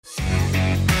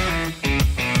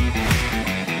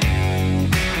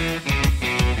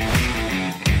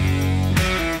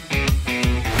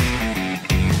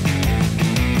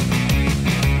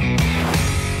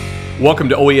Welcome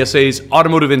to OESA's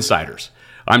Automotive Insiders.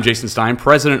 I'm Jason Stein,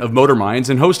 president of Motor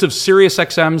Minds and host of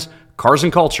SiriusXM's Cars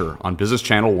and Culture on Business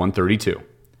Channel 132.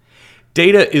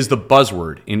 Data is the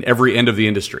buzzword in every end of the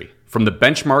industry, from the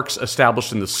benchmarks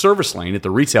established in the service lane at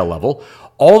the retail level,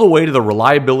 all the way to the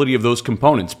reliability of those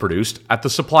components produced at the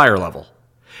supplier level.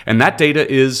 And that data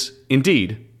is,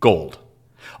 indeed, gold.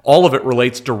 All of it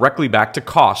relates directly back to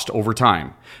cost over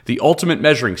time, the ultimate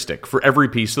measuring stick for every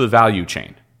piece of the value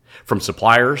chain, from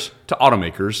suppliers to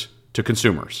automakers to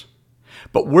consumers.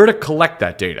 But where to collect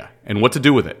that data and what to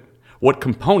do with it? What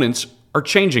components are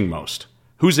changing most?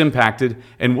 Who's impacted?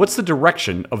 And what's the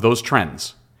direction of those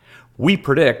trends?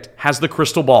 WePredict has the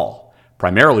crystal ball,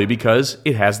 primarily because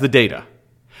it has the data.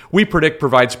 WePredict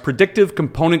provides predictive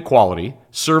component quality,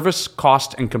 service,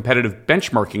 cost, and competitive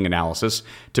benchmarking analysis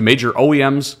to major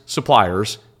OEMs,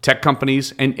 suppliers, tech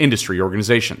companies, and industry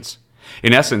organizations.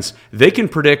 In essence, they can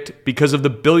predict because of the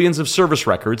billions of service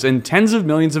records and tens of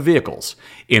millions of vehicles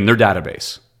in their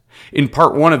database. In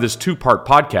part one of this two-part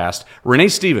podcast, Renee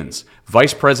Stephens,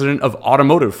 Vice President of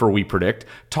Automotive for WePredict,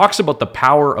 talks about the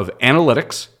power of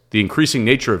analytics, the increasing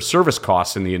nature of service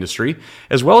costs in the industry,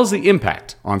 as well as the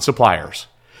impact on suppliers.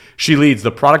 She leads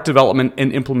the product development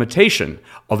and implementation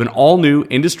of an all-new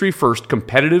industry-first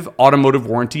competitive automotive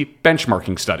warranty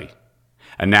benchmarking study.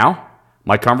 And now,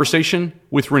 my conversation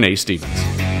with Renee Stephens.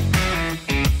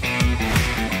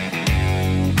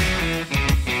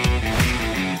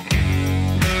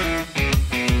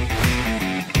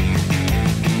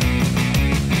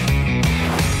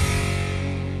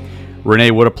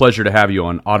 Renee, what a pleasure to have you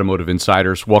on Automotive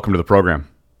Insiders. Welcome to the program.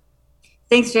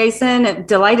 Thanks, Jason.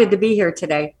 Delighted to be here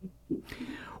today.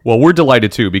 Well, we're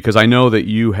delighted too, because I know that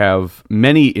you have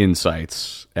many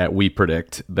insights at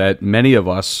WePredict that many of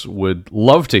us would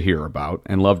love to hear about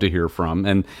and love to hear from.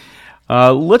 And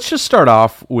let's just start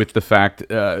off with the fact,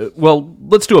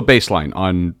 let's do a baseline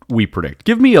on WePredict.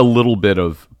 Give me a little bit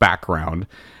of background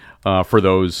for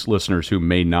those listeners who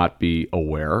may not be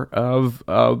aware of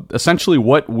essentially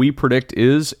what WePredict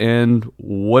is and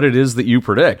what it is that you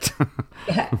predict.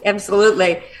 Yeah,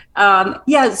 absolutely.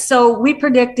 So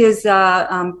WePredict is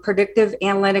predictive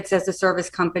analytics as a service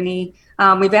company.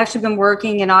 We've actually been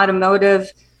working in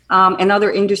automotive and other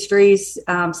industries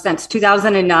since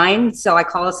 2009. So I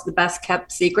call us the best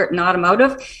kept secret in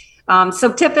automotive.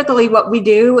 So typically what we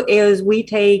do is we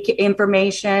take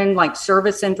information like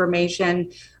service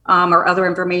information or other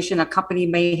information a company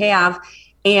may have,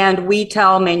 and we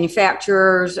tell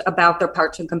manufacturers about their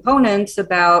parts and components,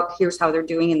 about here's how they're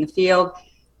doing in the field.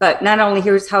 But not only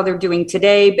here's how they're doing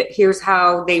today, but here's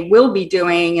how they will be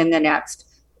doing in the next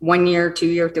 1 year, 2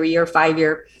 year, 3 year, 5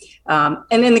 year. And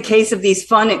in the case of these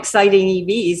fun, exciting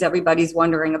EVs, everybody's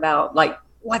wondering about like,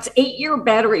 what's 8-year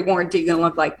battery warranty going to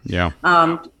look like? Yeah.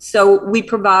 So we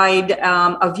provide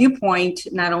a viewpoint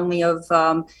not only of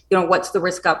what's the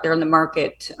risk out there in the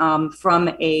market from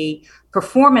a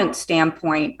performance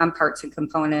standpoint on parts and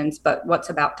components, but what's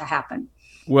about to happen.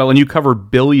 Well, and you cover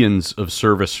billions of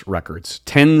service records,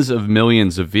 tens of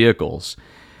millions of vehicles.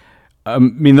 I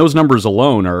mean, those numbers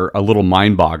alone are a little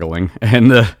mind-boggling,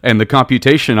 and the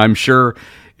computation, I'm sure,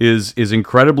 is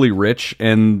incredibly rich,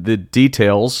 and the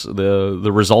details,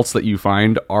 the results that you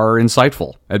find are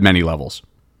insightful at many levels.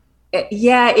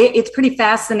 Yeah, it's pretty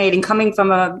fascinating. Coming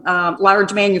from a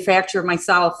large manufacturer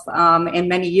myself, and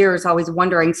many years always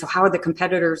wondering, so how are the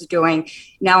competitors doing?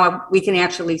 Now we can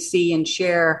actually see and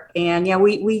share. And yeah,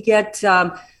 we get,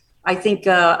 I think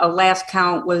a last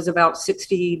count was about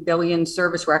 60 billion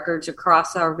service records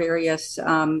across our various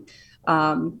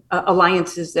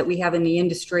alliances that we have in the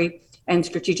industry and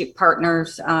strategic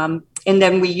partners. And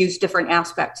then we use different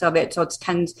aspects of it. So it's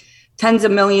tens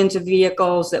of millions of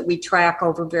vehicles that we track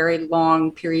over very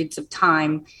long periods of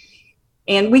time.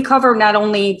 And we cover not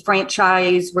only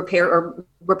franchise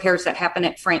repairs that happen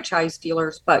at franchise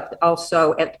dealers, but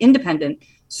also at independent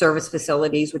service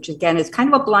facilities, which again is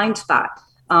kind of a blind spot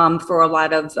for a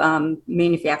lot of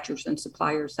manufacturers and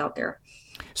suppliers out there.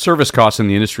 Service costs in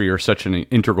the industry are such an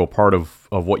integral part of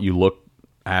what you look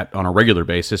at on a regular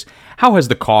basis. How has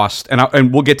the cost,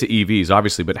 and we'll get to EVs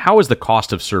obviously, but how has the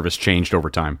cost of service changed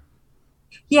over time?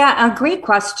 Yeah, a great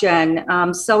question.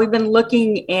 So we've been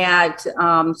looking at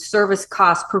service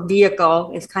cost per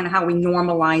vehicle is kind of how we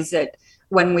normalize it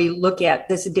when we look at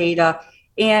this data.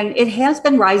 And it has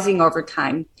been rising over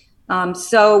time.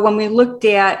 So when we looked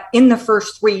at in the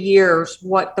first 3 years,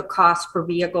 what the cost per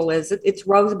vehicle is, it's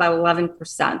rose about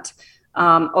 11%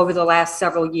 over the last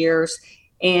several years.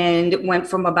 And it went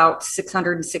from about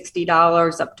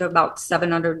 $660 up to about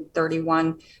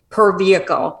 $731 per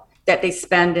vehicle that they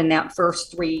spend in that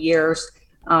first 3 years,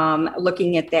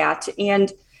 looking at that.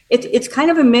 And It's kind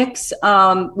of a mix.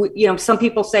 Some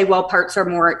people say, well, parts are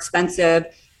more expensive,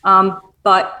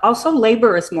 but also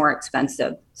labor is more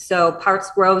expensive. So parts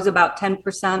grows about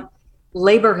 10%.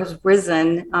 Labor has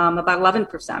risen about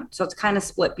 11%. So it's kind of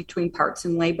split between parts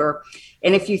and labor.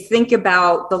 And if you think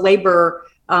about the labor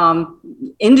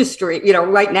industry,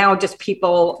 right now, just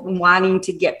people wanting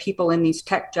to get people in these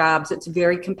tech jobs, it's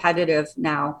very competitive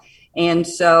now. And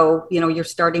so, you're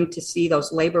starting to see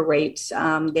those labor rates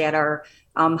that are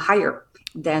higher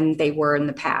than they were in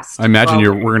the past. I imagine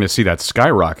we're going to see that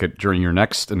skyrocket during your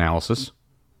next analysis.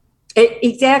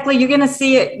 Exactly. You're going to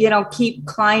see it, keep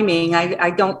climbing. I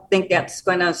don't think that's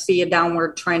going to see a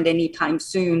downward trend anytime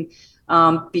soon.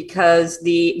 Because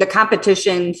the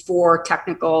competition for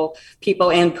technical people,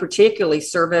 and particularly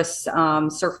service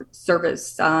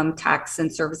tax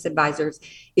and service advisors,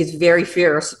 is very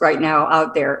fierce right now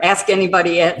out there. Ask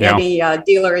anybody at any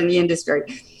dealer in the industry.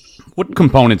 What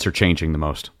components are changing the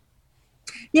most?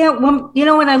 Yeah, well,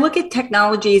 when I look at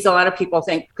technologies, a lot of people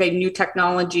think, okay, new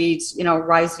technologies,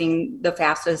 rising the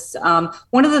fastest.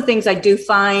 One of the things I do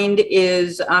find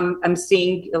is I'm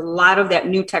seeing a lot of that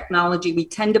new technology we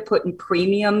tend to put in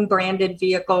premium branded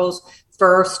vehicles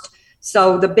first.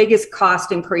 So the biggest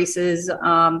cost increases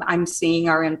I'm seeing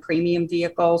are in premium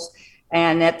vehicles,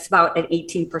 and that's about an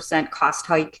 18% cost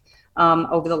hike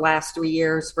over the last 3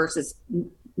 years versus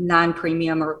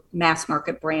non-premium or mass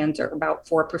market brands are about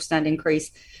 4%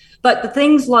 increase. But the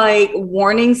things like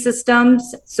warning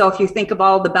systems, so if you think of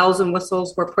all the bells and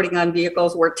whistles we're putting on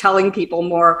vehicles, we're telling people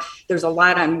more. There's a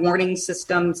lot on warning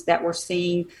systems that we're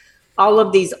seeing. All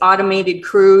of these automated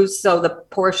cruise, so the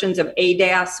portions of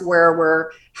ADAS where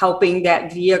we're helping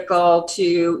that vehicle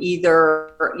to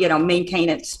either, maintain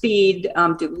its speed,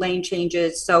 do lane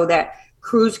changes, so that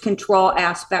cruise control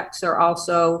aspects are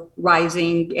also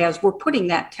rising as we're putting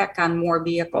that tech on more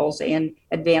vehicles and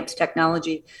advanced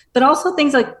technology. But also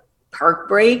things like park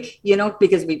brake,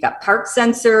 because we've got park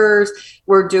sensors,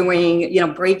 we're doing,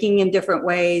 braking in different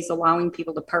ways, allowing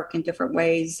people to park in different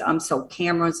ways. So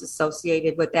cameras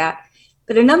associated with that.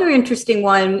 But another interesting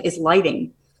one is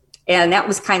lighting. And that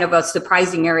was kind of a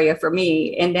surprising area for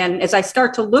me. And then as I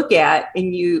start to look at,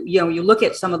 and you look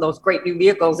at some of those great new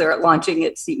vehicles they're launching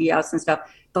at CES and stuff,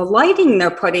 the lighting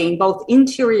they're putting, both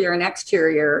interior and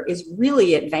exterior, is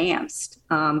really advanced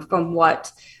from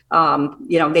what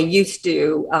they used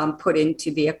to put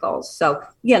into vehicles. So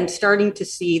again, starting to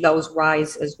see those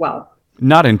rise as well.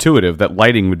 Not intuitive that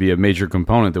lighting would be a major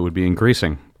component that would be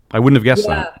increasing. I wouldn't have guessed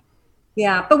that.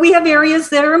 Yeah, but we have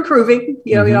areas that are improving.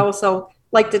 We also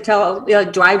like to tell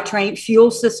drivetrain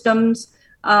fuel systems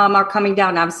are coming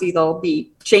down. Obviously, they'll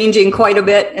be changing quite a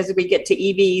bit as we get to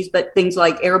EVs, but things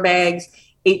like airbags,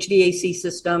 HVAC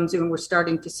systems, and we're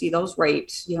starting to see those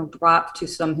rates, drop to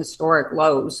some historic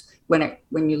lows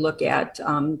when you look at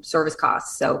service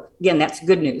costs. So again, that's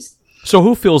good news. So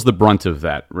who feels the brunt of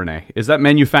that, Renee? Is that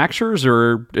manufacturers,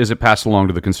 or is it passed along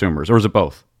to the consumers, or is it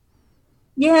both?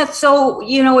 Yeah, so,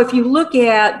 if you look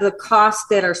at the costs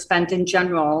that are spent in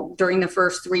general during the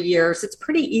first 3 years, it's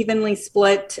pretty evenly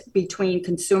split between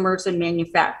consumers and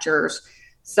manufacturers.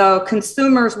 So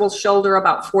consumers will shoulder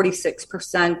about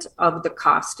 46% of the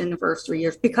cost in the first 3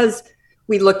 years because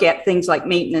we look at things like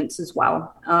maintenance as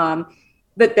well.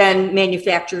 But then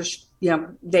manufacturers,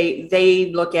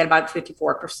 they look at about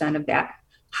 54% of that.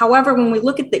 However, when we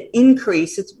look at the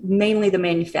increase, it's mainly the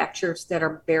manufacturers that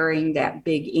are bearing that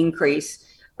big increase.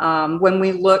 When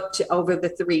we looked over the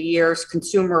 3 years,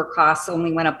 consumer costs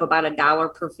only went up about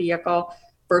 $1 per vehicle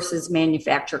versus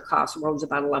manufacturer costs rose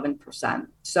about 11%.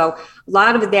 So a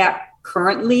lot of that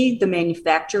currently the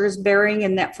manufacturer is bearing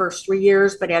in that first 3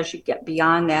 years. But as you get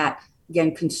beyond that,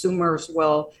 again, consumers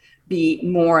will be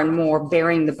more and more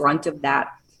bearing the brunt of that.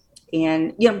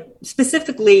 And,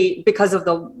 specifically because of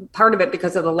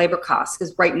the labor costs,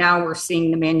 because right now we're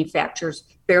seeing the manufacturers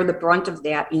bear the brunt of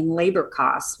that in labor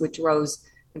costs, which rose,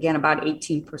 again, about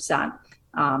 18%.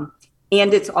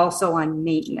 And it's also on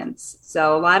maintenance.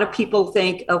 So a lot of people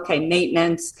think, okay,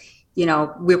 maintenance,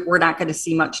 we're not going to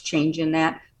see much change in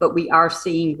that, but we are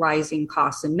seeing rising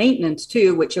costs in maintenance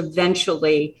too, which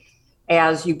eventually,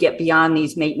 as you get beyond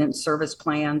these maintenance service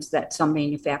plans that some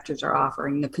manufacturers are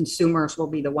offering, the consumers will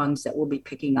be the ones that will be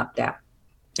picking up that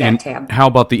tab. How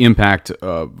about the impact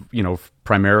of,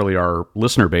 primarily our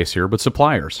listener base here, but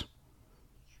suppliers?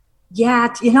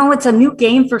 Yeah, it's a new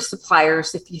game for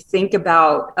suppliers. If you think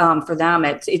about for them,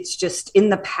 it's just in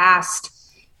the past,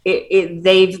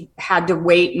 they've had to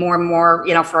wait more and more,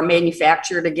 for a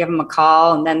manufacturer to give them a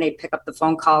call, and then they pick up the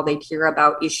phone call, they'd hear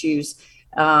about issues.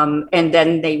 And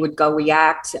then they would go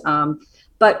react.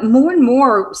 But more and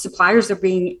more suppliers are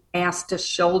being asked to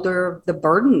shoulder the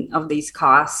burden of these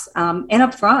costs and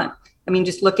upfront. I mean,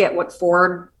 just look at what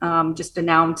Ford just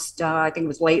announced, I think it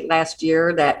was late last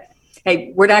year, that,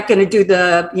 hey, we're not going to do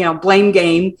the, blame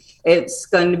game. It's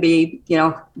going to be,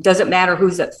 doesn't matter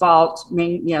who's at fault. I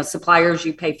mean, suppliers,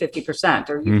 you pay 50%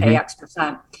 or you pay X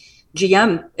percent.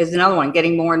 GM is another one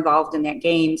getting more involved in that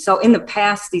game. So in the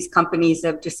past, these companies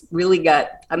have just really got,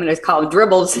 I'm going to call it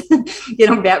dribbles,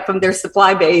 back from their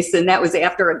supply base. And that was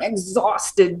after an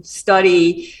exhausted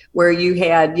study where you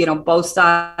had, both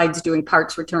sides doing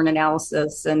parts return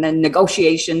analysis and then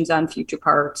negotiations on future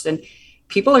parts. And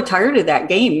people are tired of that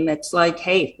game. It's like,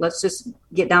 hey, let's just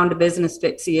get down to business,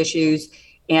 fix the issues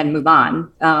and move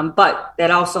on. But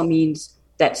that also means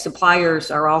that suppliers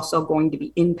are also going to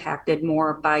be impacted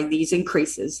more by these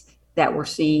increases that we're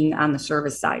seeing on the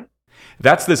service side.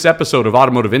 That's this episode of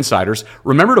Automotive Insiders.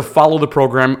 Remember to follow the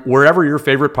program wherever your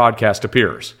favorite podcast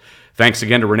appears. Thanks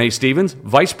again to Renee Stephens,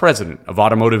 Vice President of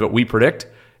Automotive at We Predict,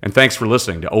 and thanks for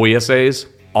listening to OESA's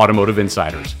Automotive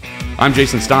Insiders. I'm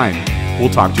Jason Stein. We'll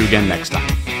talk to you again next time.